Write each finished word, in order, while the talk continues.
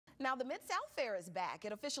Now, the Mid-South Fair is back.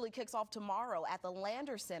 It officially kicks off tomorrow at the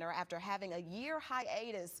Lander Center after having a year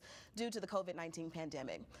hiatus due to the COVID-19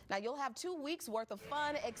 pandemic. Now, you'll have 2 weeks worth of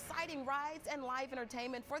fun, exciting rides, and live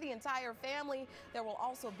entertainment for the entire family. There will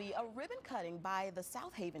also be a ribbon cutting by the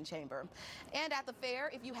South Haven Chamber. And at the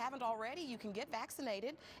fair, if you haven't already, you can get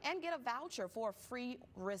vaccinated and get a voucher for a free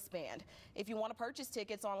wristband. If you want to purchase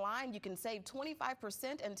tickets online, you can save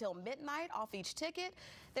 25% until midnight off each ticket.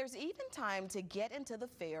 There's even time to get into the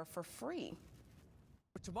fair for free.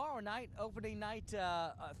 Tomorrow night, opening night,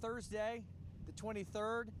 Thursday, the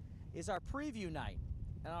 23rd, is our preview night.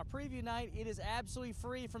 And our preview night, it is absolutely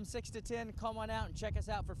free from 6 to 10. Come on out and check us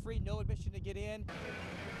out for free. No admission to get in.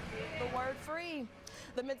 The word free.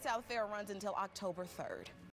 The Mid-South Fair runs until October 3rd.